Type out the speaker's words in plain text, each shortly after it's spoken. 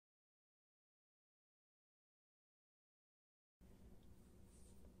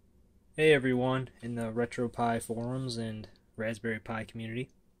Hey everyone in the Retro Pi forums and Raspberry Pi community.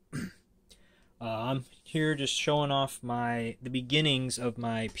 I'm here just showing off the beginnings of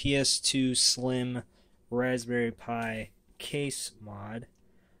my PS2 Slim Raspberry Pi case mod.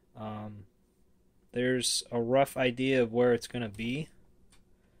 Um, there's a rough idea of where it's going to be.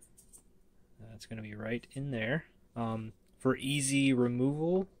 It's going to be right in there. For easy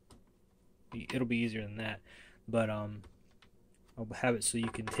removal, it'll be easier than that. But I'll have it so you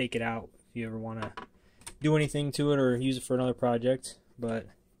can take it out if you ever want to do anything to it or use it for another project. But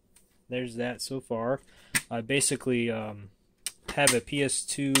there's that so far. I basically have a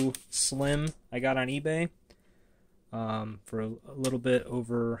PS2 Slim I got on eBay for a little bit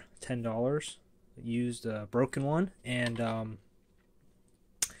over $10. Used a broken one, and got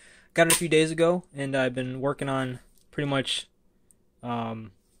it a few days ago, and I've been working on pretty much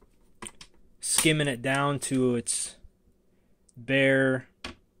skimming it down to its bare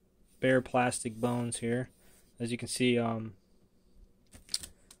plastic bones here. As you can see, on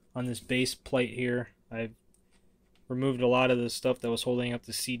this base plate here, I've removed a lot of the stuff that was holding up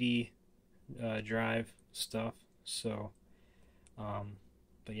the CD drive stuff. So,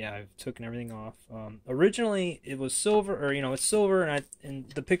 but yeah, I've taken everything off. Originally, it was silver, or it's silver, and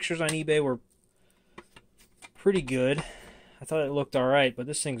the pictures on eBay were pretty good. I thought it looked all right, but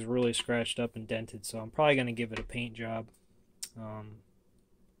this thing's really scratched up and dented, so I'm probably gonna give it a paint job. I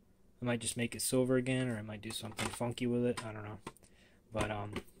might just make it silver again, or I might do something funky with it. I don't know. But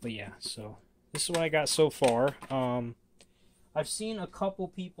yeah, so this is what I got so far. I've seen a couple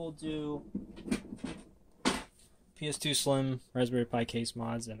people do PS2 Slim Raspberry Pi case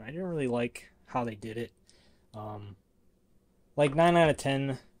mods, and I didn't really like how they did it. Like 9 out of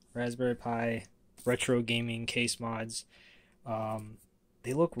 10 Raspberry Pi retro gaming case mods,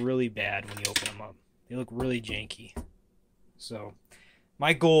 they look really bad when you open them up. They look really janky. So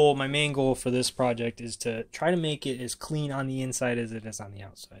my main goal for this project is to try to make it as clean on the inside as it is on the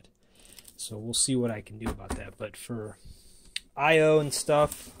outside. So we'll see what I can do about that. But for I/O and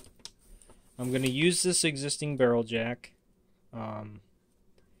stuff, I'm going to use this existing barrel jack. I'm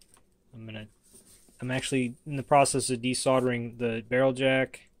actually in the process of desoldering the barrel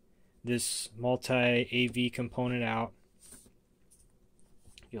jack, this multi-AV component out.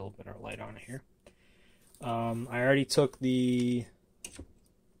 Get a little bit of light on it here. I already took the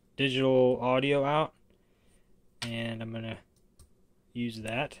digital audio out, and I'm going to use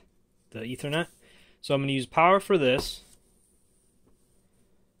that, the Ethernet. So I'm going to use power for this.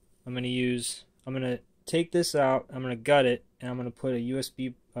 I'm going to take this out, I'm going to gut it, and I'm going to put a an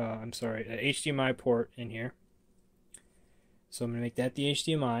HDMI port in here. So I'm going to make that the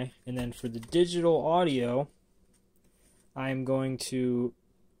HDMI, and then for the digital audio, I'm going to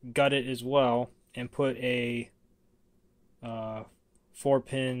gut it as well and put a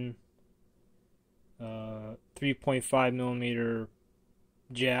 4-pin 3.5 millimeter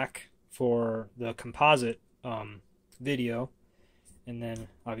jack for the composite video, and then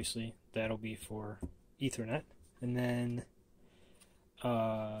obviously that'll be for Ethernet. And then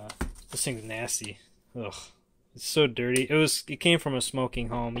this thing's nasty. Ugh, it's so dirty. It came from a smoking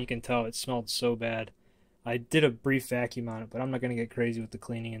home. You can tell it smelled so bad. I did a brief vacuum on it, but I'm not gonna get crazy with the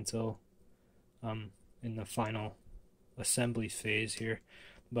cleaning until in the final assembly phase here.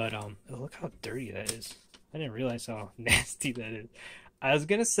 But look how dirty that is. I didn't realize how nasty that is. I was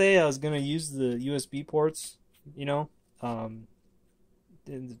gonna say I was gonna use the USB ports, but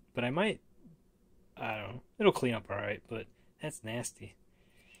I might. I don't know. It'll clean up all right, but that's nasty.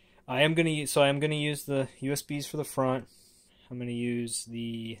 I am gonna use the USBs for the front. I'm gonna use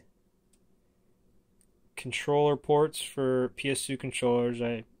the controller ports for PS2 controllers.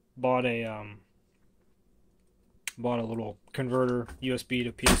 I bought a little converter, USB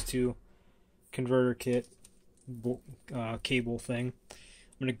to PS2 converter kit cable thing.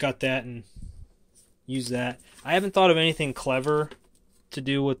 I'm gonna gut that and use that. I haven't thought of anything clever to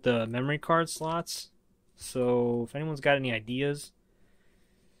do with the memory card slots, so if anyone's got any ideas,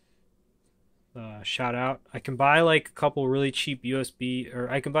 shout out. I can buy like a couple really cheap USB,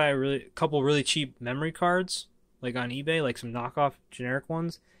 or I can buy couple really cheap memory cards like on eBay, like some knockoff generic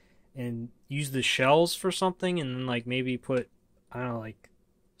ones, and use the shells for something, and then like maybe put, I don't know, like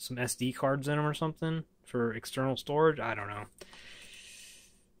some SD cards in them or something for external storage. I don't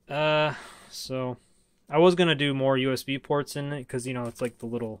know. So I was gonna do more USB ports in it because it's like the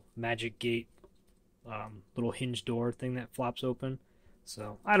little Magic Gate, little hinge door thing that flops open.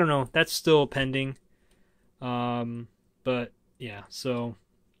 So I don't know. That's still pending. But yeah. So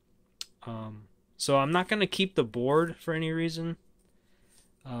I'm not gonna keep the board for any reason.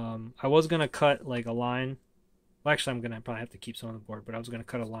 I was gonna cut like a line Well, actually, I'm gonna probably have to keep some on the board, but I was gonna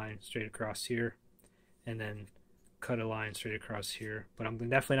cut a line straight across here, and then cut a line straight across here. But I'm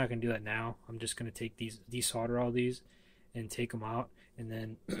definitely not gonna do that now. I'm just gonna take these, desolder all these, and take them out, and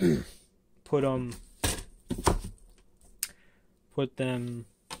then put them,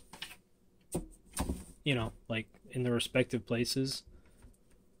 you know, like in the respective places,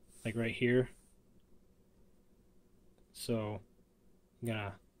 like right here. So I'm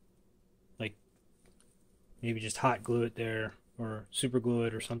gonna like maybe just hot glue it there or super glue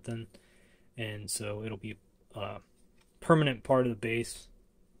it or something, and so it'll be a permanent part of the base.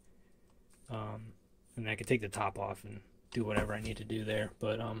 And I can take the top off and do whatever I need to do there.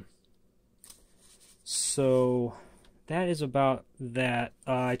 But so that is about that.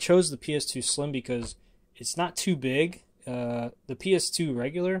 I chose the PS2 Slim because it's not too big. The PS2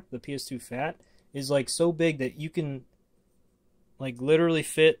 regular, the PS2 Fat, is like so big that you can like literally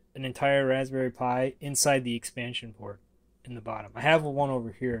fit an entire Raspberry Pi inside the expansion port in the bottom. I have one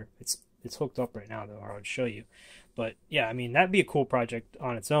over here. It's hooked up right now though, or I would show you. But yeah, I mean that'd be a cool project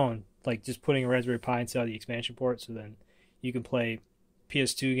on its own, like just putting a Raspberry Pi inside the expansion port, so then you can play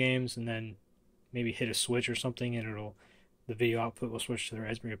PS2 games and then maybe hit a switch or something, and the video output will switch to the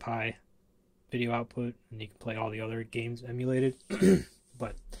Raspberry Pi video output, and you can play all the other games emulated.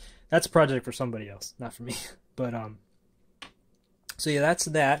 But that's a project for somebody else, not for me. But so yeah, that's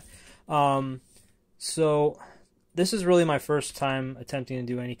that. So this is really my first time attempting to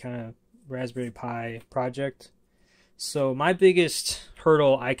do any kind of Raspberry Pi project. So my biggest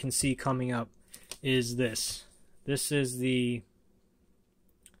hurdle I can see coming up is this. This is the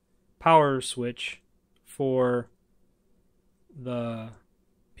power switch for the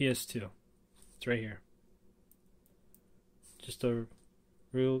PS2. It's right here. Just a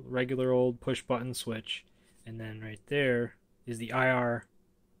real regular old push button switch, and then right there is the IR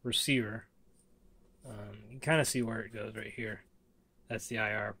receiver. You can kind of see where it goes right here. That's the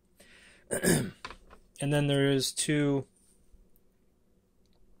IR. And then there is two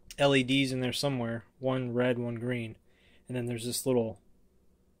LEDs in there somewhere, one red, one green, and then there's this little,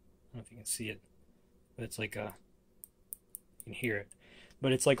 I don't know if you can see it, but it's like a, you can hear it,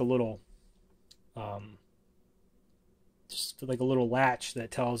 but it's like a little just like a little latch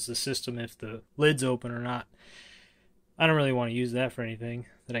that tells the system if the lid's open or not. I don't really want to use that for anything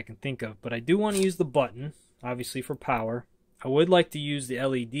that I can think of, but I do want to use the button, obviously for power. I would like to use the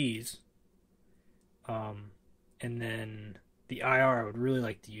LEDs, and then the IR I would really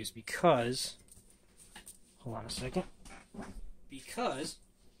like to use because, hold on a second, because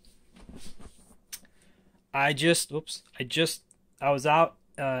I was out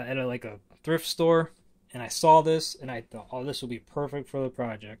at like a thrift store, and I saw this, and I thought, oh, this will be perfect for the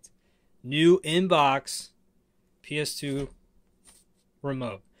project. New in-box PS2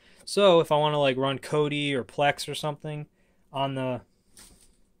 remote. So if I want to like run Kodi or Plex or something on the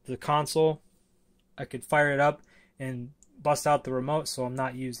console, I could fire it up and bust out the remote. So I'm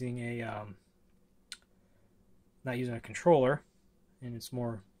not using a controller, and it's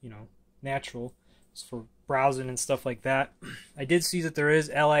more, you know, natural. It's for browsing and stuff like that. I did see that there is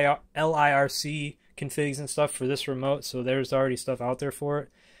LIRC configs and stuff for this remote, so there's already stuff out there for it.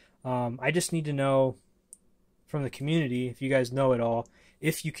 I just need to know from the community, if you guys know it all,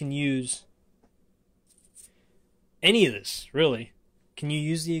 if you can use any of this, really. Can you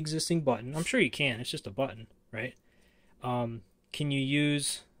use the existing button? I'm sure you can. It's just a button, right? Can you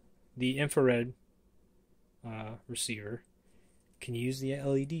use the infrared receiver? Can you use the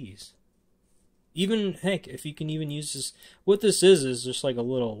LEDs? Even, heck, if you can even use this, what this is just like a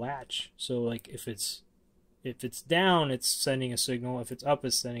little latch. So like if it's down, it's sending a signal. If it's up,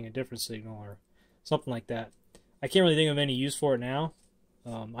 it's sending a different signal or something like that. I can't really think of any use for it now.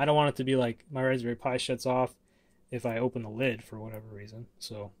 I don't want it to be like my Raspberry Pi shuts off if I open the lid for whatever reason.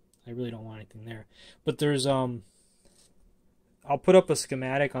 So I really don't want anything there. But there's I'll put up a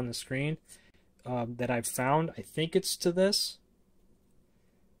schematic on the screen that I've found. I think it's to this.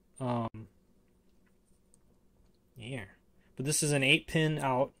 Yeah, but this is an 8-pin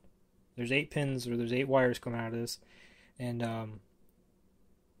out. There's 8 pins, or there's 8 wires coming out of this, and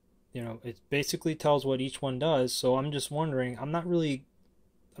you know, it basically tells what each one does. So I'm just wondering, I'm not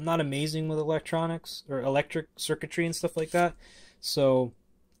amazing with electronics or electric circuitry and stuff like that, so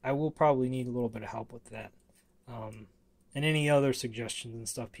I will probably need a little bit of help with that. And any other suggestions and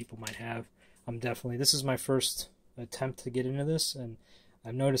stuff people might have, this is my first attempt to get into this, and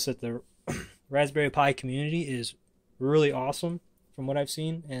I've noticed that the Raspberry Pi community is really awesome from what I've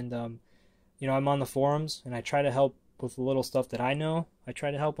seen, and you know, I'm on the forums and I try to help with the little stuff that I know. I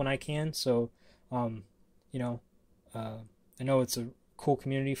try to help when I can, so you know, I know it's a cool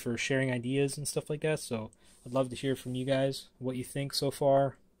community for sharing ideas and stuff like that, so I'd love to hear from you guys, what you think so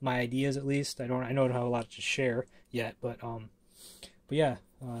far, my ideas at least. I know I don't have a lot to share yet, but yeah,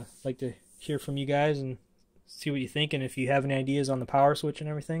 I'd like to hear from you guys and see what you think, and if you have any ideas on the power switch and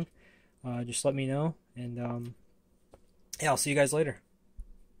everything, just let me know, and yeah, I'll see you guys later.